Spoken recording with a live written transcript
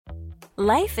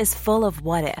Life is full of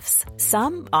what-ifs.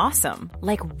 Some awesome,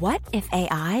 like what if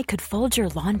AI could fold your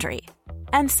laundry?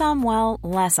 And some, well,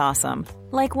 less awesome,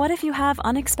 like what if you have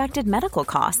unexpected medical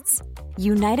costs?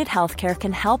 United Healthcare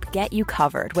can help get you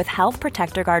covered with Health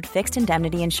Protector Guard fixed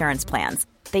indemnity insurance plans.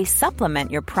 They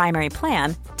supplement your primary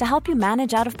plan to help you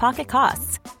manage out-of-pocket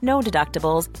costs. No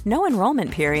deductibles, no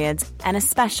enrollment periods, and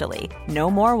especially no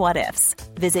more what-ifs.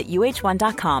 Visit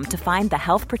uh1.com to find the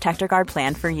Health Protector Guard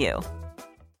plan for you.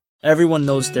 Everyone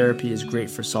knows therapy is great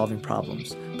for solving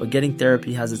problems, but getting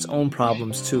therapy has its own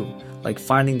problems too, like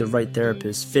finding the right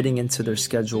therapist, fitting into their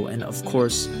schedule, and of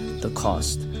course, the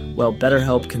cost. Well,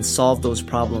 BetterHelp can solve those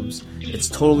problems. It's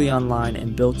totally online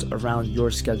and built around your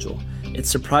schedule.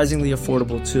 It's surprisingly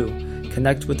affordable too.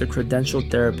 Connect with a credentialed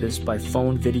therapist by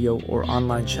phone, video, or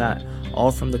online chat,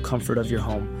 all from the comfort of your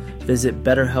home. Visit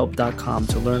BetterHelp.com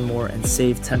to learn more and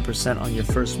save 10% on your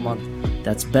first month.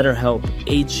 That's BetterHelp,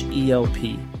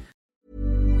 H-E-L-P.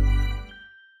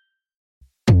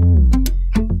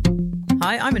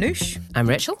 Hi, I'm Anoush. I'm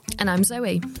Rachel. And I'm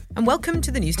Zoe. And welcome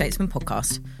to the New Statesman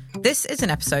podcast. This is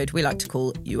an episode we like to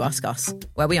call You Ask Us,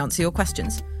 where we answer your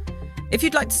questions. If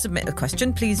you'd like to submit a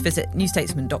question, please visit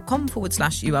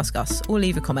newstatesman.com/You Ask Us or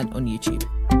leave a comment on YouTube.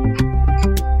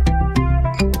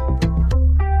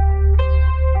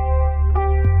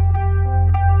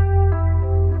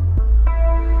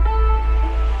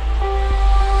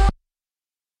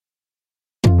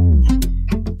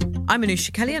 I'm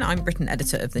Anoush Kelly and I'm Britain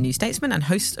editor of The New Statesman and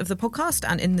host of the podcast.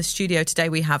 And in the studio today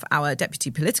we have our deputy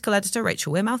political editor,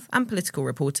 Rachel Wearmouth, and political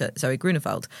reporter, Zoe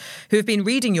Grunewald, who have been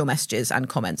reading your messages and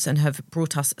comments and have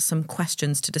brought us some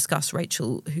questions to discuss.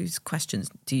 Rachel, whose questions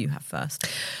do you have first?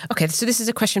 Okay, so this is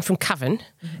a question from Cavan,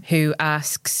 who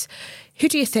asks, who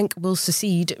do you think will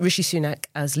succeed Rishi Sunak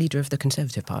as leader of the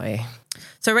Conservative Party?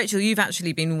 So, Rachel, you've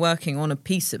actually been working on a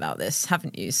piece about this,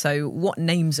 haven't you? So what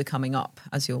names are coming up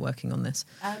as you're working on this?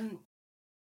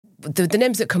 The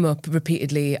names that come up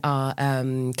repeatedly are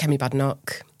Kemi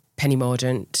Badenoch, Penny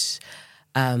Mordaunt,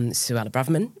 Suella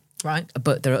Braverman. Right.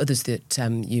 But there are others that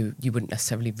you wouldn't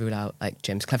necessarily rule out, like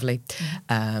James Cleverly.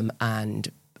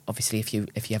 And obviously, if you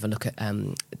have a look at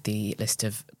the list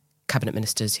of cabinet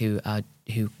ministers who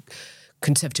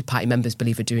Conservative Party members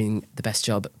believe are doing the best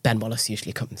job, Ben Wallace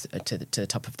usually comes to the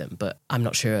top of them. But I'm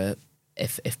not sure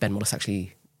if Ben Wallace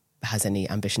actually has any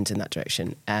ambitions in that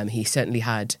direction. He certainly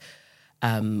had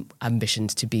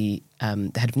ambitions to be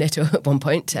the head of NATO at one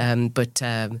point, but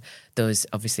those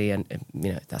obviously, and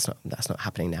that's not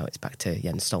happening now. It's back to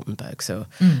Jens Stoltenberg. So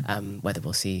whether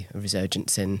we'll see a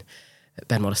resurgence in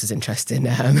Ben Wallace's interest in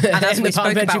and as in we the spoke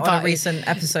parliamentary about party. on a recent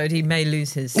episode, he may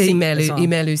lose his seat. He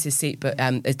may lose his seat, but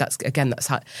that's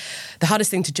hard. The hardest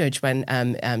thing to judge when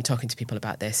talking to people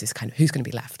about this is kind of who's going to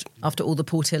be left after all the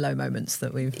Portillo moments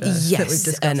that we've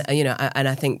discussed. And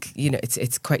I think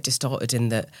it's quite distorted in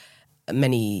that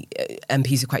many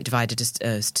MPs are quite divided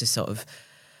as to sort of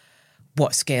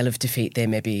what scale of defeat they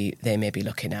may be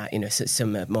looking at. So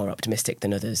some are more optimistic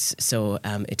than others. So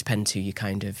it depends who you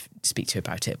kind of speak to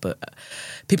about it. But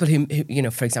people who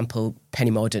for example,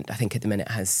 Penny Mordaunt, I think at the minute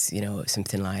has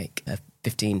something like a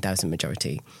 15,000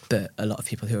 majority. But a lot of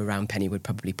people who are around Penny would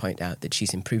probably point out that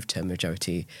she's improved her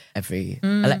majority every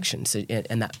election. So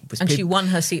and that was she won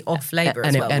her seat off Labour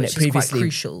as well, which is quite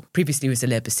crucial. Previously was a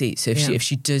Labour seat. So if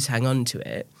she does hang on to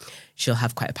it, she'll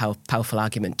have quite a powerful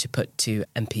argument to put to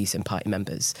MPs and party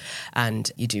members.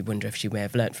 And you do wonder if she may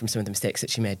have learnt from some of the mistakes that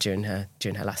she made during her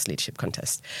last leadership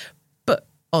contest. But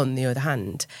on the other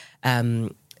hand,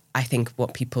 I think when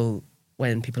people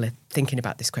are thinking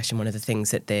about this question, one of the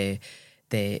things that they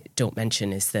don't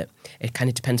mention is that it kind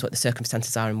of depends what the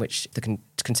circumstances are in which the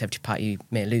Conservative Party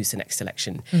may lose the next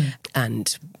election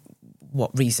and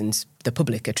what reasons the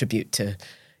public attribute to,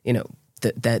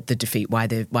 the defeat, why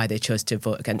they chose to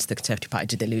vote against the Conservative Party.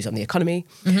 Did they lose on the economy?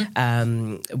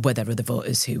 Were there other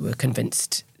voters who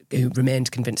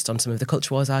remained convinced on some of the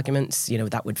culture wars arguments?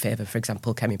 That would favour, for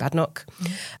example, Kemi Badenoch.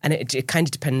 And it kind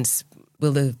of depends,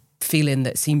 will the feeling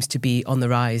that seems to be on the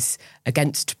rise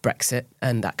against Brexit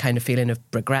and that kind of feeling of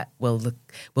regret, will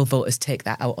voters take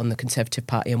that out on the Conservative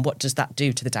Party? And what does that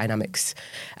do to the dynamics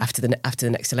after the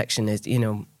next election? Is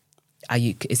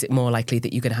it more likely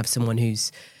that you're going to have someone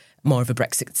who's more of a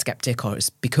Brexit sceptic or has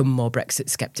become more Brexit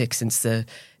sceptic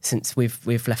since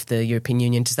we've left the European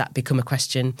Union? Does that become a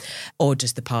question? Or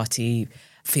does the party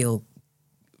feel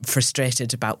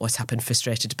frustrated about what's happened,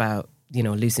 frustrated about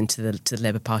losing to the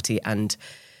Labour Party, and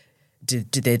do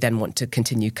they then want to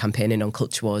continue campaigning on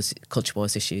culture wars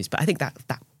issues? But I think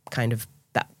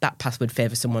that path would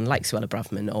favour someone like Suella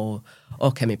Braverman or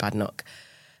Kemi Badenoch.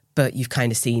 But you've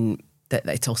kind of seen that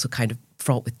it's also kind of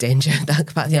fraught with danger. That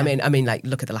capacity. I mean, like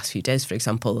look at the last few days, for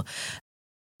example.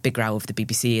 Big row of the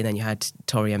BBC, and then you had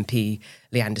Tory MP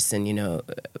Lee Anderson,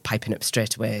 piping up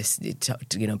straight away,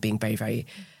 being very, very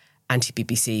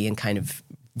anti-BBC and kind of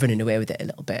running away with it a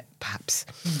little bit, perhaps.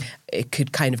 It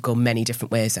could kind of go many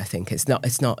different ways, I think. It's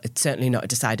certainly not a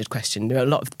decided question. There are a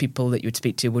lot of the people that you would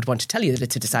speak to would want to tell you that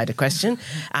it's a decided question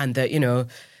and that,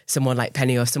 someone like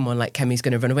Penny or someone like Kemi's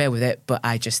going to run away with it. But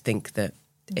I just think that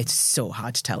it's so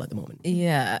hard to tell at the moment.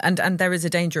 Yeah, and there is a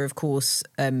danger, of course,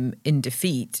 in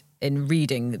defeat, in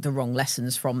reading the wrong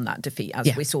lessons from that defeat,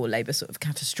 as we saw Labour sort of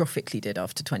catastrophically did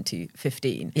after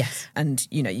 2015. Yes. And,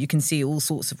 you can see all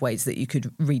sorts of ways that you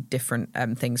could read different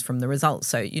things from the results.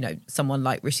 So, someone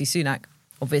like Rishi Sunak,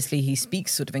 obviously he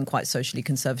speaks sort of in quite socially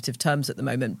conservative terms at the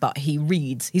moment, but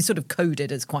he's sort of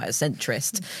coded as quite a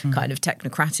centrist kind of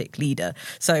technocratic leader.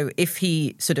 So if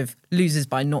he sort of loses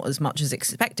by not as much as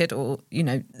expected, or,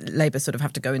 Labour sort of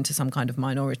have to go into some kind of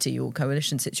minority or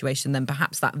coalition situation, then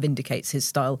perhaps that vindicates his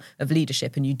style of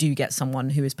leadership and you do get someone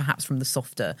who is perhaps from the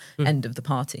softer end of the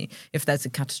party. If there's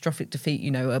a catastrophic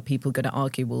defeat, are people going to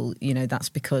argue, well, that's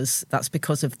because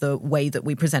of the way that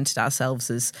we presented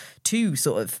ourselves as too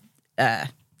sort of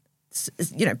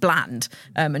bland,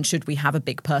 and should we have a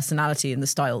big personality in the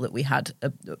style that we had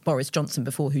Boris Johnson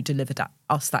before, who delivered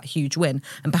us that huge win?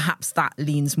 And perhaps that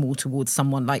leans more towards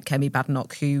someone like Kemi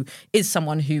Badenoch, who is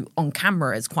someone who on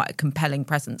camera is quite a compelling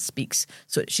presence, speaks,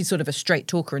 so she's sort of a straight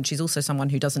talker, and she's also someone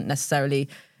who doesn't necessarily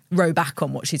row back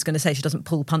on what she's going to say. She doesn't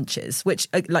pull punches, which,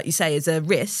 like you say, is a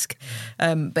risk,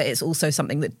 but it's also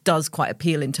something that does quite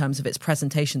appeal in terms of its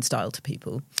presentation style to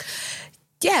people.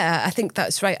 Yeah, I think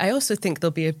that's right. I also think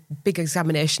there'll be a big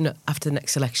examination after the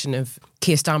next election of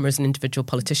Keir Starmer as an individual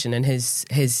politician and his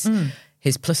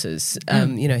pluses,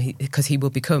 because he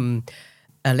will become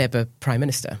a Labour Prime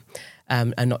Minister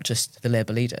and not just the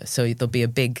Labour leader. So there'll be a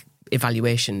big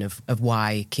evaluation of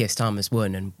why Keir Starmer's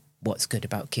won and what's good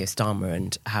about Keir Starmer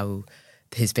and how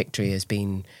his victory has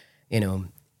been, in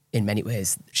many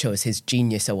ways shows his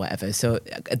genius or whatever. So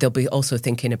they'll be also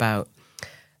thinking about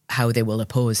how they will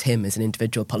oppose him as an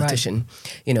individual politician,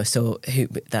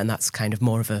 then that's kind of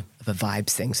more of a vibes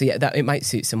thing. So that it might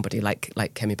suit somebody like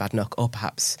Kemi Badenoch, or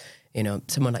perhaps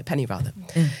someone like Penny rather,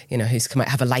 who's might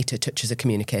have a lighter touch as a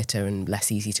communicator and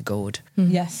less easy to goad.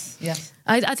 Yes.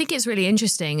 I think it's really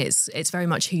interesting. It's very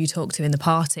much who you talk to in the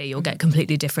party. You'll get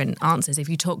completely different answers. If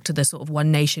you talk to the sort of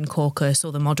One Nation caucus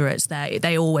or the moderates,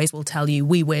 they always will tell you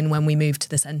we win when we move to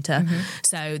the centre.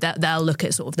 So that they'll look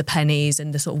at sort of the pennies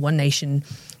and the sort of One Nation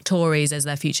Tories as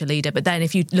their future leader. But then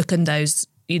if you look at those,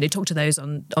 talk to those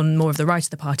on more of the right of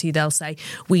the party, they'll say,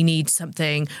 we need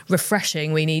something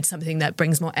refreshing. We need something that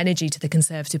brings more energy to the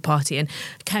Conservative Party. And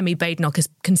Kemi Badenoch has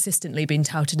consistently been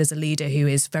touted as a leader who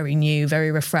is very new,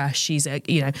 very refreshed. She's a,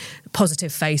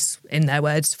 positive face, in their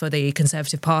words, for the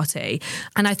Conservative Party.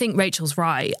 And I think Rachel's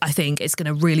right. I think it's going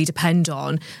to really depend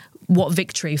on what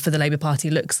victory for the Labour Party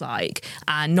looks like,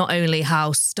 and not only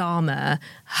how Starmer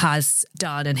has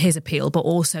done and his appeal, but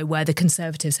also where the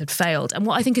Conservatives had failed. And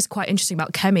what I think is quite interesting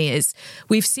about Kemi is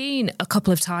we've seen a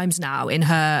couple of times now in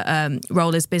her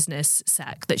role as business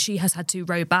sec that she has had to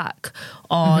row back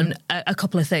on a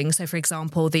couple of things. So, for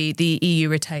example, the EU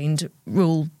retained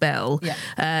rule bill,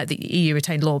 the EU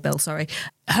retained law bill, sorry.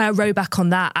 Her row back on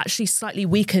that actually slightly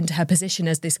weakened her position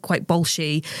as this quite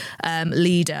bolshy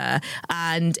leader,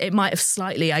 and it might have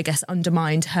slightly, I guess,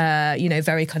 undermined her,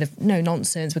 very kind of no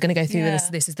nonsense. We're going to go through this.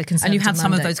 This is the Conservative And you had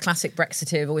some mandate. of those classic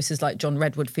Brexiteer voices like John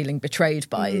Redwood feeling betrayed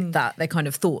by that. They kind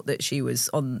of thought that she was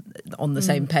on the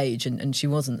same page, and she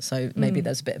wasn't. So maybe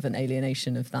there's a bit of an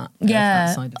alienation of that. Yeah, of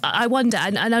that side of I wonder,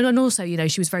 and also,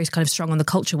 she was very kind of strong on the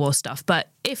culture war stuff. But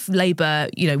if Labour,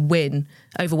 win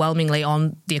overwhelmingly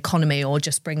on the economy or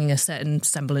just bringing a certain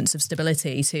semblance of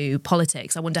stability to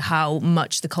politics, I wonder how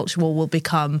much the culture war will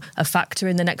become a factor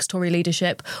in the next Tory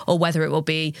leadership, or whether it will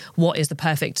be what is the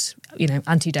perfect,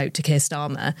 antidote to Keir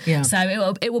Starmer. Yeah.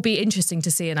 So it will be interesting to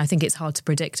see, and I think it's hard to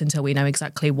predict until we know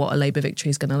exactly what a Labour victory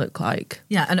is going to look like.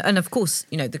 Yeah, and of course,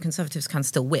 the Conservatives can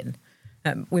still win.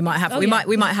 We might have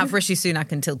might have Rishi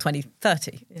Sunak until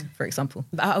 2030, for example.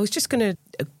 I was just going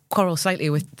to quarrel slightly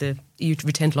with the EU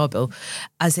retained law bill,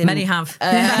 as in many have.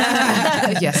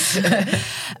 Yes,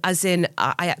 as in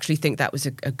I actually think that was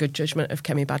a good judgment of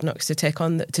Kemi Badenoch to take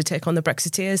on the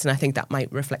Brexiteers, and I think that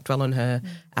might reflect well on her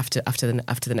after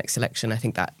the next election. I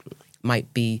think that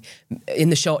might be, in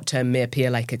the short term, may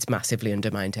appear like it's massively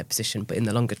undermined her position, but in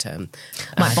the longer term,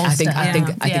 I think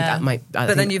that might.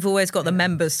 But then you've always got the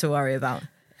members to worry about.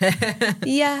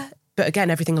 Yeah. But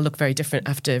again, everything will look very different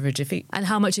after a defeat. And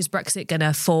how much is Brexit going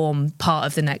to form part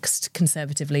of the next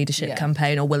Conservative leadership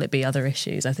campaign, or will it be other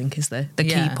issues, I think is the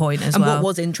key point as well. And what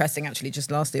was interesting, actually,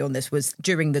 just lastly on this, was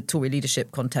during the Tory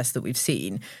leadership contest that we've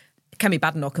seen, Kemi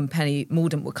Badenoch and Penny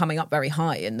Mordaunt were coming up very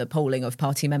high in the polling of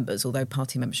party members, although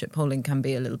party membership polling can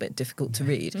be a little bit difficult to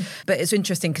read. But it's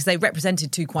interesting because they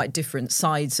represented two quite different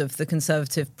sides of the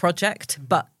Conservative project,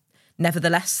 but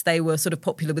nevertheless, they were sort of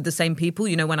popular with the same people.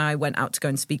 You know, when I went out to go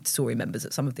and speak to Tory members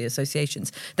at some of the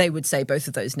associations, they would say both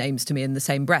of those names to me in the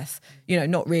same breath, you know,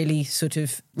 not really sort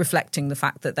of reflecting the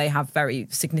fact that they have very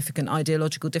significant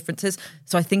ideological differences.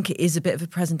 So I think it is a bit of a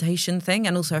presentation thing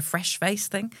and also a fresh face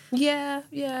thing. Yeah.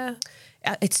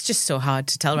 It's just so hard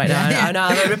to tell right now. I know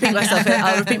I'll repeat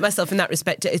myself in that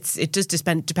respect. It does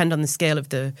depend on the scale of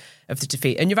the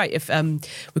defeat. And you're right. If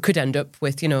we could end up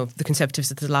with, you know, the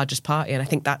Conservatives as the largest party, and I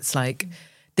think that's like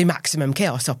the maximum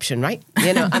chaos option, right?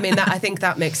 You know, I mean, I think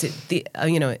that makes it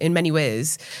you know, in many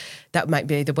ways, that might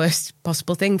be the worst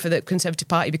possible thing for the Conservative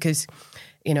Party because,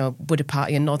 you know, would a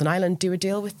party in Northern Ireland do a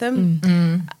deal with them?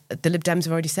 The Lib Dems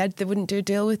have already said they wouldn't do a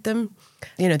deal with them.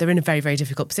 You know, they're in a very, very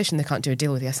difficult position. They can't do a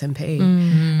deal with the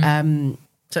SNP.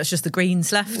 So it's just the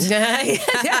Greens left. Yeah,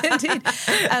 indeed.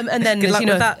 And then, you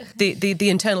know, the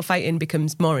internal fighting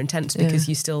becomes more intense because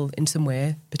you still, in some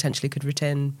way, potentially could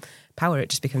retain power. It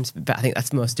just becomes, but I think that's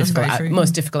the most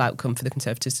difficult outcome for the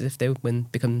Conservatives if they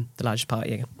become the largest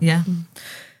party again. Yeah.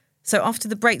 So after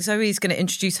the break, Zoe's going to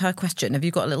introduce her question. Have you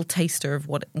got a little taster of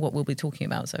what we'll be talking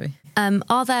about, Zoe?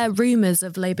 Are there rumours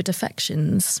of Labour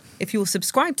defections? If you're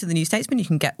subscribed to The New Statesman, you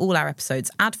can get all our episodes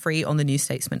ad-free on the New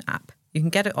Statesman app. You can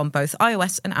get it on both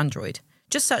iOS and Android.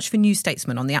 Just search for New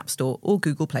Statesman on the App Store or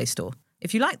Google Play Store.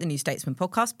 If you like the New Statesman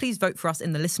podcast, please vote for us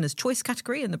in the Listener's Choice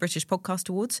category in the British Podcast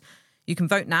Awards. You can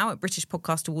vote now at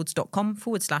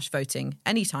britishpodcastawards.com/voting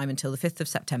anytime until the 5th of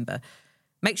September.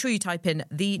 Make sure you type in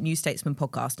The New Statesman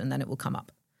podcast and then it will come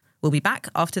up. We'll be back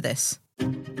after this.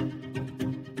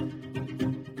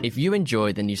 If you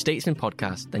enjoy the New Statesman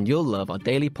podcast, then you'll love our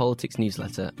daily politics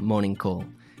newsletter, Morning Call.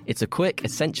 It's a quick,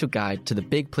 essential guide to the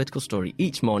big political story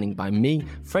each morning by me,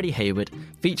 Freddie Hayward,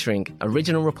 featuring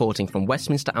original reporting from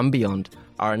Westminster and beyond,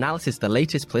 our analysis of the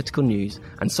latest political news,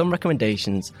 and some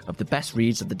recommendations of the best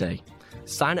reads of the day.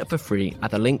 Sign up for free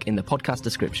at the link in the podcast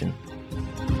description.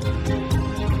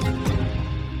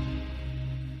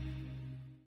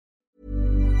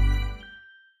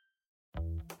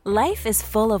 Life is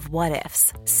full of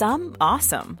what-ifs. Some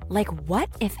awesome, like what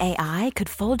if AI could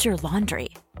fold your laundry?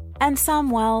 And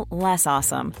some, well, less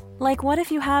awesome, like what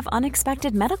if you have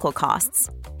unexpected medical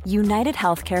costs? United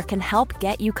Healthcare can help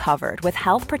get you covered with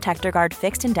Health Protector Guard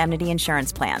fixed indemnity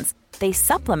insurance plans. They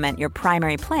supplement your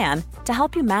primary plan to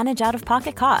help you manage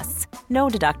out-of-pocket costs. No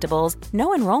deductibles,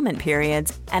 no enrollment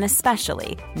periods, and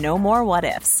especially no more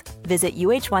what-ifs. Visit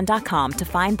uh1.com to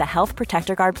find the Health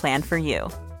Protector Guard plan for you.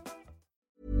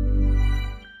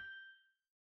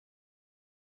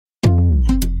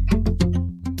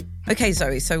 Okay,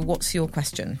 Zoe, so what's your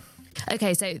question?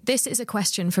 Okay, so this is a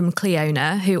question from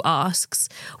Cleona who asks,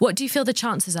 what do you feel the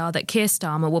chances are that Keir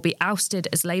Starmer will be ousted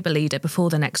as Labour leader before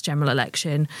the next general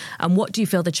election? And what do you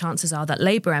feel the chances are that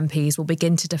Labour MPs will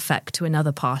begin to defect to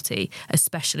another party,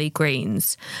 especially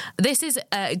Greens? This is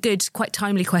a good, quite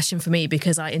timely question for me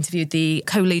because I interviewed the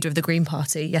co-leader of the Green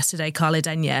Party yesterday, Carla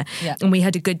Denyer, and we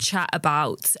had a good chat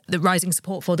about the rising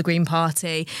support for the Green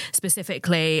Party,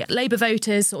 specifically Labour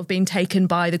voters sort of being taken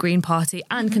by the Green Party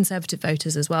and Conservative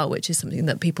voters as well, which is something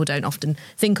that people don't often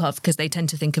think of because they tend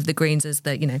to think of the Greens as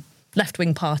the, you know,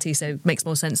 left-wing party, so it makes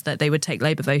more sense that they would take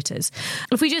Labour voters.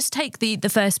 If we just take the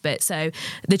first bit, so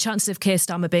the chances of Keir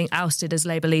Starmer being ousted as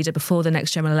Labour leader before the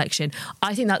next general election,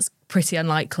 I think that's pretty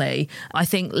unlikely. I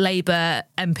think Labour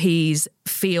MPs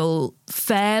feel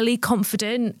fairly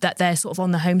confident that they're sort of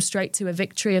on the home straight to a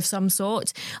victory of some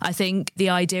sort. I think the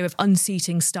idea of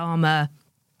unseating Starmer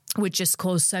would just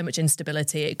cause so much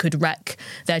instability. It could wreck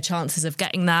their chances of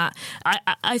getting that.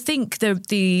 I think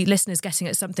the listener's getting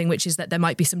at something, which is that there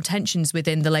might be some tensions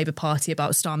within the Labour Party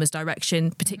about Starmer's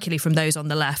direction, particularly from those on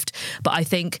the left. But I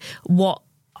think what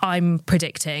I'm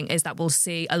predicting is that we'll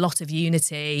see a lot of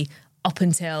unity up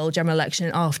until general election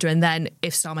and after, and then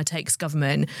if Starmer takes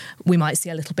government, we might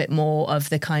see a little bit more of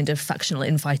the kind of factional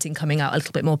infighting coming out a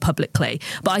little bit more publicly.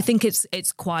 But I think it's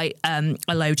quite a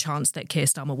low chance that Keir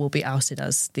Starmer will be ousted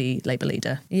as the Labour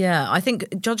leader. Yeah, I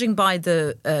think judging by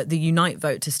the Unite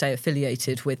vote to stay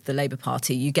affiliated with the Labour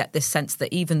Party, you get this sense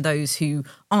that even those who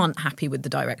aren't happy with the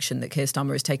direction that Keir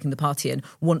Starmer is taking the party in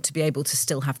want to be able to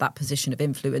still have that position of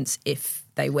influence if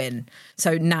they win.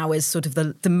 So now is sort of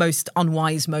the most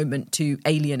unwise moment to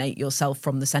alienate yourself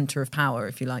from the centre of power,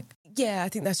 if you like. Yeah, I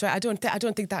think that's right. I don't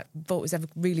think that vote was ever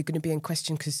really going to be in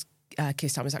question because Keir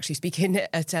Starmer was actually speaking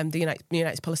at the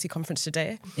United's policy conference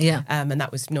today. Yeah. And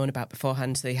that was known about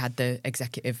beforehand. So they had the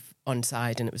executive on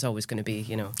side, and it was always going to be,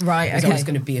 Right, it was always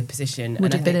going to be a position.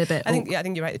 Would have been a bit. I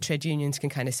think you're right. The trade unions can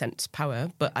kind of sense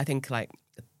power, but I think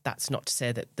that's not to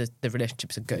say that the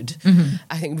relationships are good. Mm-hmm.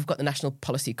 I think we've got the National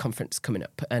Policy Conference coming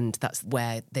up, and that's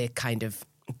where they kind of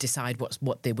decide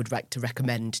what they would like to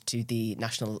recommend to the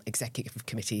National Executive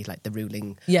Committee, like the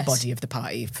ruling body of the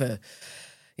party, for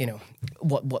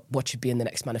what should be in the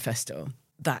next manifesto.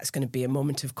 That's going to be a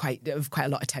moment of quite a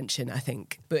lot of tension, I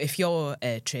think. But if you're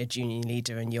a trade union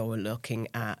leader and you're looking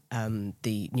at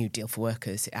the New Deal for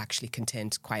Workers, it actually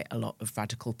contains quite a lot of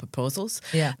radical proposals.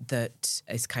 Yeah. That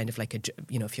is kind of like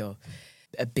if you're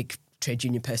a big trade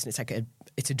union person, it's like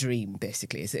it's a dream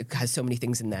basically. It has so many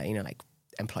things in there, like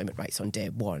employment rights on day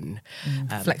one,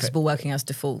 flexible working as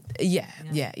default. Yeah.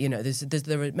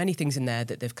 There are many things in there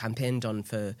that they've campaigned on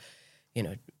for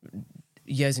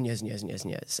years and years and years and years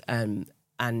and years.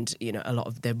 And a lot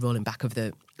of the rolling back of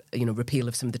the repeal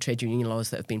of some of the trade union laws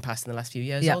that have been passed in the last few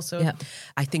years. Also,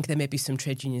 I think there may be some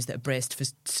trade unions that are braced for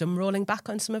some rolling back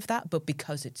on some of that, but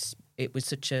because it was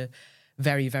such a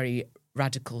very, very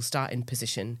radical starting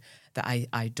position that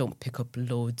I don't pick up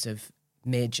loads of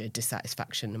major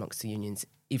dissatisfaction amongst the unions,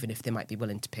 even if they might be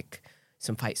willing to pick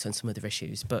some fights on some other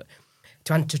issues. But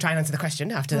to try and answer the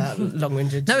question after that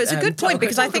long-winded... No, it's a good point,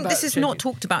 because I think this is not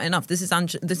talked about enough. This is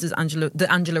the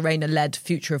Angela Rayner-led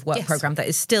Future of Work programme that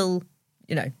is still,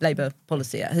 Labour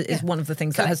policy. Is one of the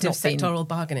things that has not been... sectoral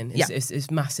bargaining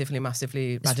is massively,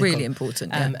 massively radical. It's really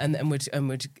important, and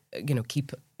would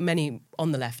keep many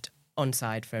on the left on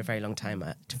side for a very long time,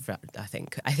 I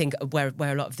think. I think where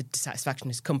a lot of the dissatisfaction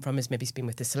has come from is maybe it's been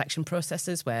with the selection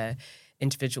processes where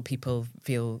individual people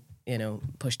feel,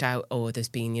 pushed out, or there's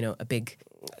been, a big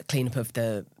cleanup of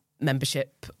the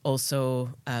membership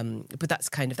also. But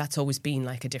that's always been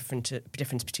like a difference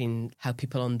between how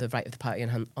people on the right of the party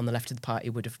and on the left of the party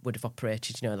would have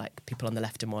operated. Like people on the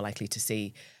left are more likely to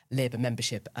see Labour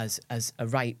membership as a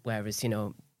right, whereas,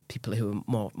 people who are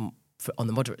more on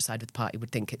the moderate side of the party would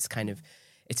think it's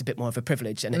a bit more of a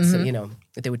privilege, and it's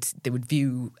they would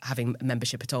view having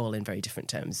membership at all in very different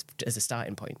terms as a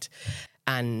starting point.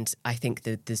 And I think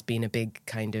that there's been a big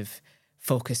kind of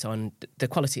focus on the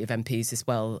quality of MPs as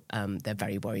well. They're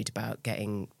very worried about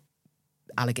getting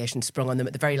allegations sprung on them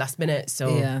at the very last minute.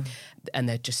 And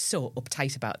they're just so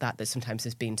uptight about that sometimes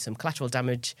there's been some collateral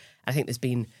damage. I think there's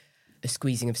been a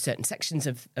squeezing of certain sections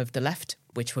of the left,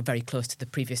 which were very close to the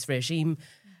previous regime.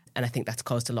 And I think that's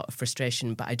caused a lot of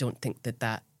frustration, but I don't think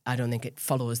I don't think it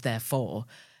follows, therefore,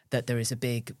 that there is a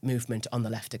big movement on the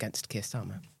left against Keir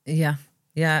Starmer. Yeah.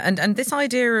 Yeah, and this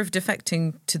idea of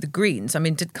defecting to the Greens, I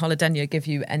mean, did Carla Denyer give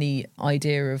you any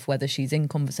idea of whether she's in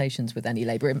conversations with any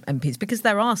Labour MPs? Because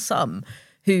there are some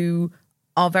who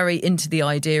are very into the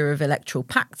idea of electoral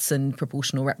pacts and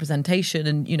proportional representation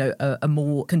and, a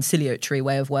more conciliatory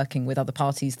way of working with other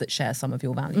parties that share some of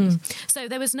your values. So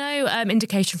there was no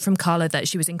indication from Carla that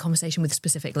she was in conversation with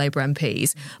specific Labour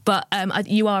MPs. But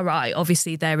you are right.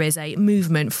 Obviously, there is a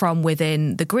movement from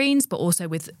within the Greens, but also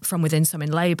from within some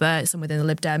in Labour, some within the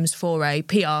Lib Dems for a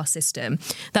PR system.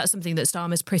 That's something that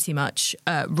Starmer's pretty much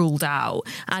ruled out.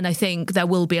 And I think there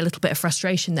will be a little bit of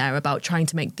frustration there about trying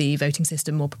to make the voting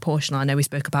system more proportional. I know we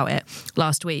spoke about it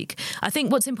last week. I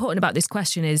think what's important about this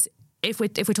question is if we're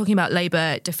talking about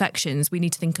Labour defections, we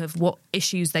need to think of what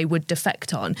issues they would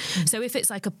defect on. So if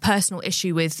it's like a personal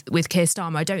issue with Keir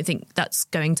Starmer, I don't think that's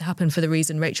going to happen for the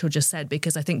reason Rachel just said,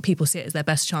 because I think people see it as their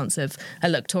best chance of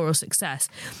electoral success.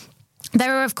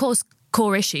 There are, of course,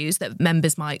 core issues that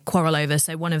members might quarrel over.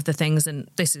 So one of the things, and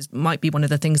might be one of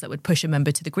the things that would push a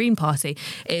member to the Green Party,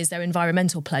 is their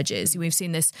environmental pledges. We've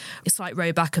seen this slight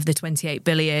rowback of the 28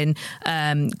 billion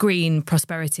Green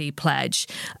Prosperity Pledge.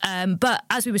 But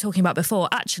as we were talking about before,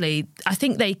 actually, I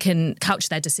think they can couch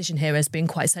their decision here as being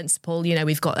quite sensible.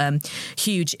 We've got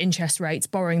huge interest rates.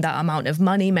 Borrowing that amount of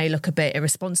money may look a bit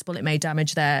irresponsible. It may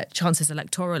damage their chances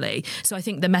electorally. So I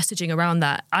think the messaging around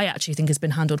that, I actually think has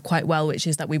been handled quite well, which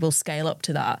is that we will scale up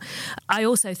to that. I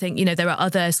also think, there are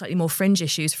other slightly more fringe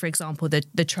issues. For example,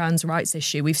 the trans rights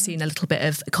issue. We've seen a little bit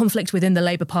of conflict within the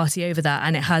Labour Party over that,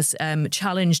 and it has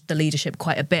challenged the leadership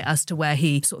quite a bit as to where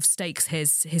he sort of stakes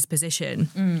his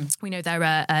position. We know there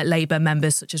are Labour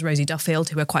members such as Rosie Duffield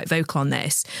who are quite vocal on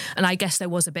this, and I guess there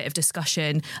was a bit of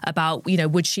discussion about,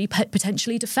 would she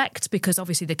potentially defect, because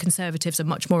obviously the Conservatives are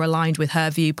much more aligned with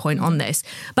her viewpoint on this.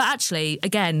 But actually,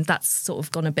 again, that's sort of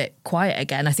gone a bit quiet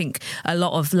again. I think a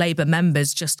lot of Labour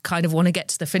members just kind of want to get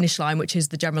to the finish line, which is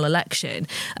the general election.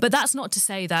 But that's not to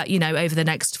say that, over the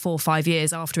next 4 or 5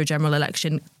 years after a general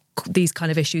election, these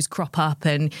kind of issues crop up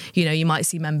and, you might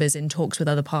see members in talks with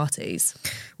other parties.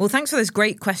 Well, thanks for those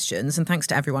great questions, and thanks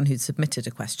to everyone who's submitted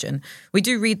a question. We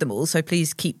do read them all, so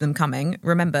please keep them coming.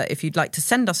 Remember, if you'd like to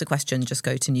send us a question, just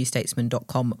go to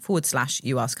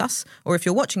newstatesman.com/youaskus, or if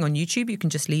you're watching on YouTube, you can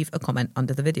just leave a comment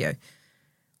under the video.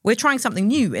 We're trying something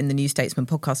new in the New Statesman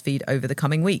podcast feed over the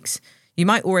coming weeks. You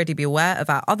might already be aware of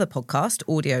our other podcast,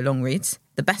 Audio Long Reads,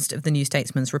 the best of the New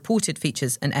Statesman's reported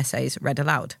features and essays read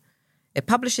aloud. It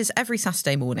publishes every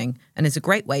Saturday morning and is a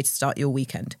great way to start your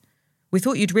weekend. We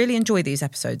thought you'd really enjoy these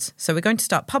episodes, so we're going to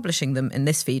start publishing them in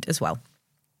this feed as well.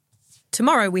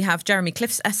 Tomorrow we have Jeremy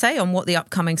Cliff's essay on what the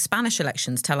upcoming Spanish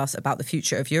elections tell us about the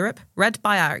future of Europe, read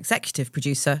by our executive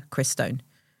producer, Chris Stone.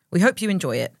 We hope you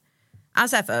enjoy it.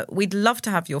 As ever, we'd love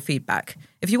to have your feedback.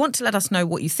 If you want to let us know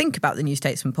what you think about the New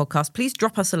Statesman podcast, please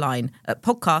drop us a line at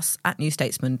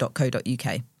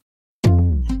podcasts@newstatesman.co.uk.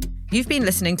 You've been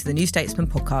listening to the New Statesman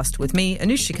podcast with me,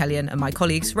 Anoosh Chakelian, and my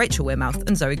colleagues Rachel Wearmouth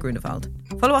and Zoe Grunewald.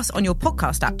 Follow us on your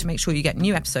podcast app to make sure you get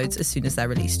new episodes as soon as they're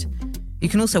released. You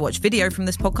can also watch video from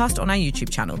this podcast on our YouTube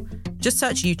channel. Just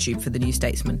search YouTube for The New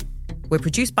Statesman. We're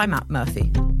produced by Matt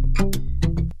Murphy.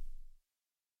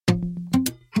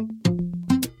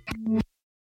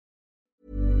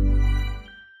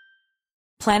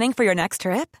 Planning for your next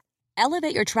trip?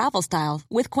 Elevate your travel style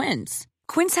with Quince.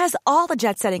 Quince has all the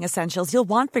jet-setting essentials you'll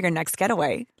want for your next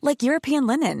getaway, like European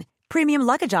linen, premium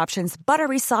luggage options,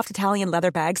 buttery soft Italian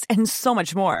leather bags, and so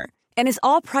much more. And is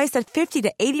all priced at 50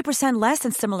 to 80% less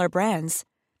than similar brands.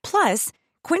 Plus,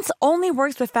 Quince only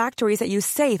works with factories that use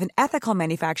safe and ethical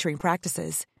manufacturing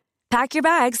practices. Pack your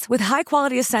bags with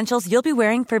high-quality essentials you'll be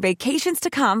wearing for vacations to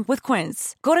come with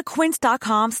Quince. Go to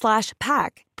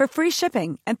quince.com/pack for free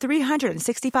shipping and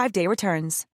 365-day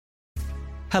returns.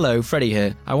 Hello, Freddie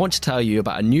here. I want to tell you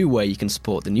about a new way you can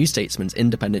support the New Statesman's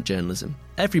independent journalism.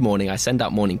 Every morning I send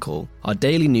out Morning Call, our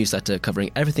daily newsletter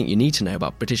covering everything you need to know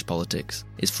about British politics.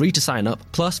 It's free to sign up,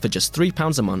 plus for just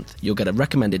 £3 a month, you'll get a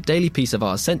recommended daily piece of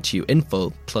ours sent to you in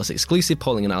full, plus exclusive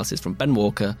polling analysis from Ben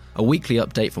Walker, a weekly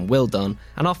update from Will Dunn,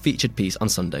 and our featured piece on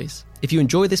Sundays. If you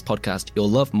enjoy this podcast, you'll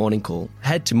love Morning Call.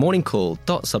 Head to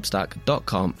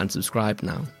morningcall.substack.com and subscribe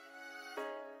now.